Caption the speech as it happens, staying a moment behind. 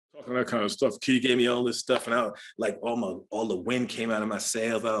and that kind of stuff. Key gave me all this stuff, and I like all the wind came out of my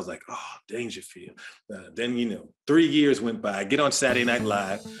sails. I was like, oh, Dangerfield. Then 3 years went by. I get on Saturday Night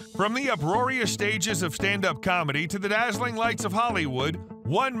Live. From the uproarious stages of stand-up comedy to the dazzling lights of Hollywood,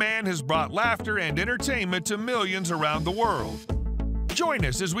 one man has brought laughter and entertainment to millions around the world. Join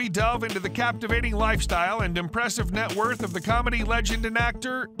us as we delve into the captivating lifestyle and impressive net worth of the comedy legend and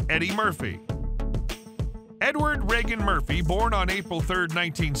actor, Eddie Murphy. Edward Reagan Murphy, born on April 3,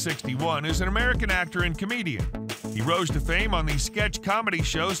 1961, is an American actor and comedian. He rose to fame on the sketch comedy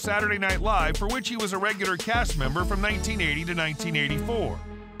show Saturday Night Live, for which he was a regular cast member from 1980 to 1984.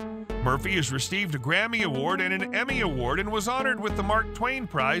 Murphy has received a Grammy Award and an Emmy Award and was honored with the Mark Twain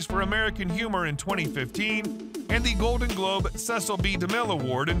Prize for American Humor in 2015 and the Golden Globe Cecil B. DeMille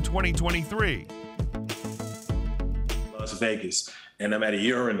Award in 2023. Las Vegas, and I'm at a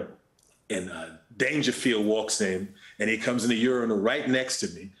urinal, and Dangerfield walks in, and he comes in the urinal right next to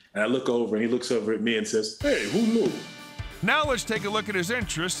me, and I look over, and he looks over at me and says, "Hey, who knew?" Now let's take a look at his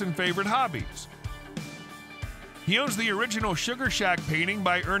interests and favorite hobbies. He owns the original Sugar Shack painting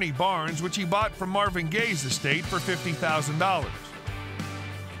by Ernie Barnes, which he bought from Marvin Gaye's estate for $50,000.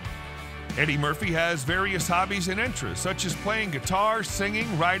 Eddie Murphy has various hobbies and interests, such as playing guitar,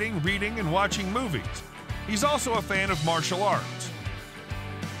 singing, writing, reading, and watching movies. He's also a fan of martial arts.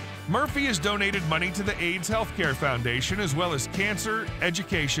 Murphy has donated money to the AIDS Healthcare Foundation, as well as cancer,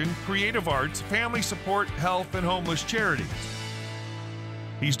 education, creative arts, family support, health, and homeless charities.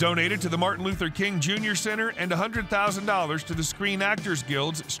 He's donated to the Martin Luther King Jr. Center and $100,000 to the Screen Actors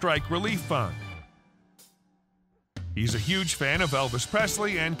Guild's Strike Relief Fund. He's a huge fan of Elvis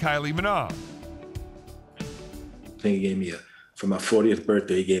Presley and Kylie Minogue. I think he gave me for my 40th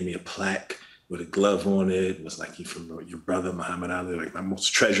birthday, he gave me a plaque with a glove on it. It was like, "You from your brother, Muhammad Ali." Like, my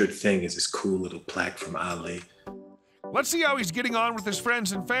most treasured thing is this cool little plaque from Ali. Let's see how he's getting on with his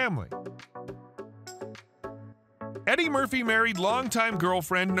friends and family. Eddie Murphy married longtime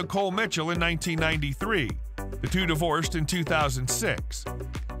girlfriend Nicole Mitchell in 1993. The two divorced in 2006.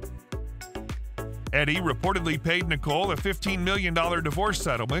 Eddie reportedly paid Nicole a $15 million divorce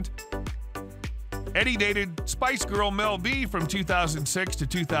settlement. Eddie dated Spice Girl Mel B from 2006 to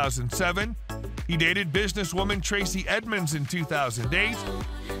 2007. He dated businesswoman Tracy Edmonds in 2008.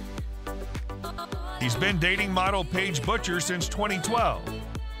 He's been dating model Paige Butcher since 2012.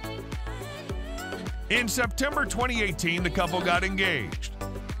 In September 2018, the couple got engaged.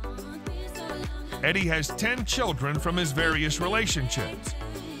 Eddie has 10 children from his various relationships.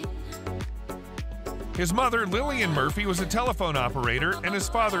 His mother, Lillian Murphy, was a telephone operator, and his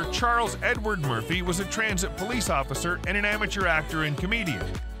father, Charles Edward Murphy, was a transit police officer and an amateur actor and comedian.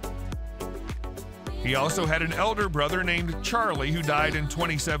 He also had an elder brother named Charlie, who died in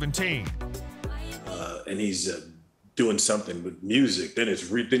 2017. And he's doing something with music, then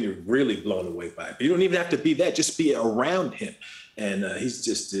you're really blown away by it. But you don't even have to be that, just be around him. And he's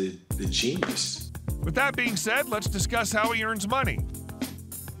just the genius. With that being said, let's discuss how he earns money.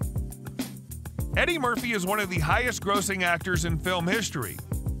 Eddie Murphy is one of the highest grossing actors in film history.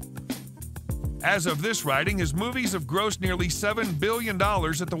 As of this writing, his movies have grossed nearly $7 billion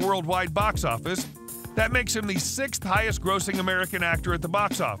at the worldwide box office. That makes him the 6th highest grossing American actor at the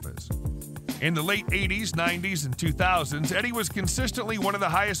box office. In the late 80s, 90s, and 2000s, Eddie was consistently one of the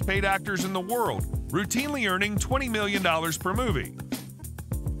highest paid actors in the world, routinely earning $20 million per movie.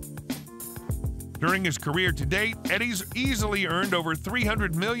 During his career to date, Eddie's easily earned over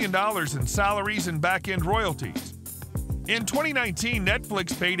 $300 million in salaries and back-end royalties. In 2019,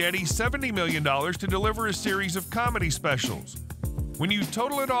 Netflix paid Eddie $70 million to deliver a series of comedy specials. When you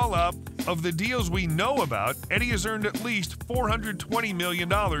total it all up, of the deals we know about, Eddie has earned at least $420 million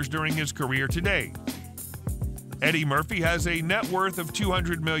during his career to date. Eddie Murphy has a net worth of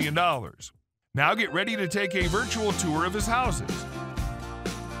 $200 million. Now get ready to take a virtual tour of his houses.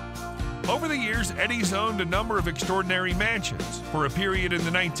 Over the years, Eddie's owned a number of extraordinary mansions. For a period in the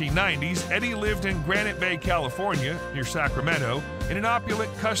 1990s, Eddie lived in Granite Bay, California, near Sacramento, in an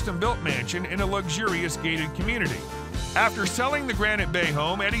opulent custom-built mansion in a luxurious gated community. After selling the Granite Bay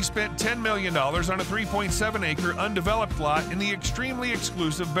home, Eddie spent $10 million on a 3.7-acre undeveloped lot in the extremely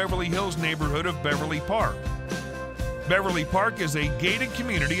exclusive Beverly Hills neighborhood of Beverly Park. Beverly Park is a gated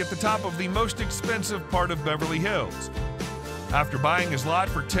community at the top of the most expensive part of Beverly Hills. After buying his lot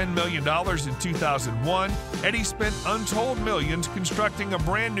for $10 million in 2001, Eddie spent untold millions constructing a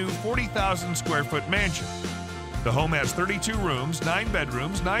brand new 40,000 square foot mansion. The home has 32 rooms, 9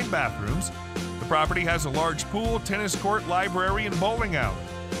 bedrooms, 9 bathrooms. The property has a large pool, tennis court, library, and bowling alley.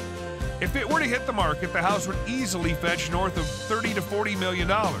 If it were to hit the market, the house would easily fetch north of $30 to $40 million.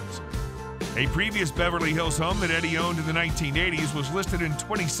 A previous Beverly Hills home that Eddie owned in the 1980s was listed in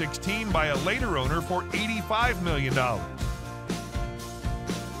 2016 by a later owner for $85 million.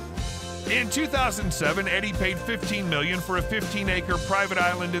 In 2007, Eddie paid $15 million for a 15-acre private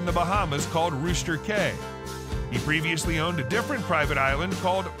island in the Bahamas called Rooster Cay. He previously owned a different private island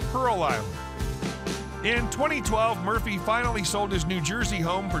called Pearl Island. In 2012, Murphy finally sold his New Jersey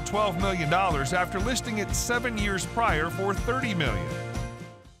home for $12 million after listing it 7 years prior for $30 million.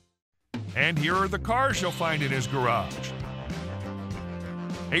 And here are the cars you'll find in his garage.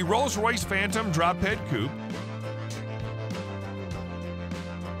 A Rolls-Royce Phantom drop-head coupe,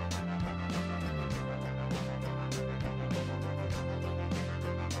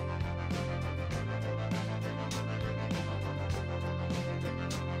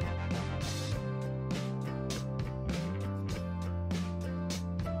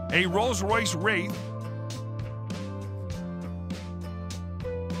 a Rolls-Royce Wraith,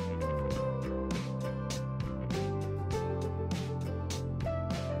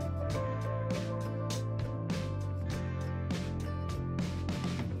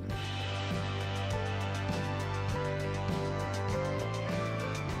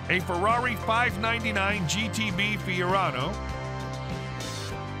 a Ferrari 599 GTB Fiorano,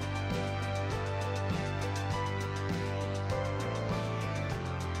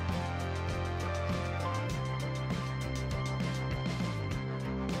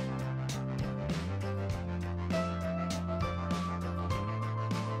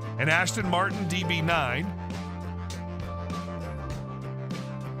 an Aston Martin DB9,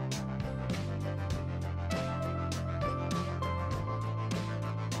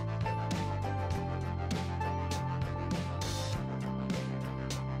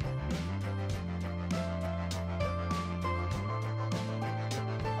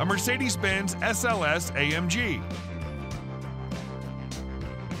 a Mercedes-Benz SLS AMG,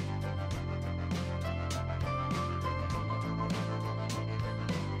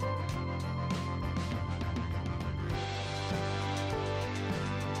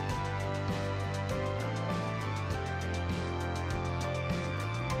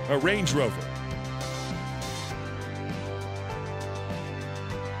 a Range Rover,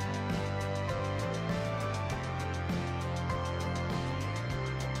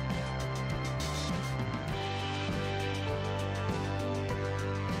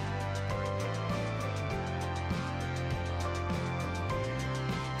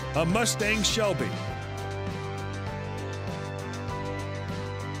 a Mustang Shelby,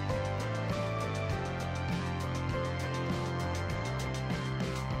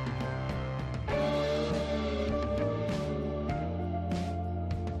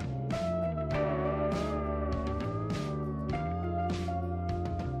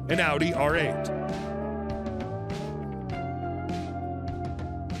 an Audi R8,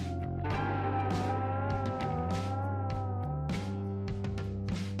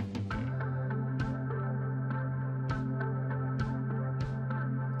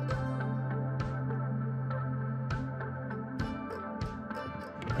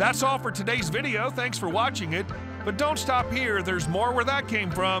 That's all for today's video. Thanks for watching it. But don't stop here. There's more where that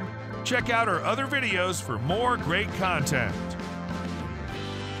came from. Check out our other videos for more great content.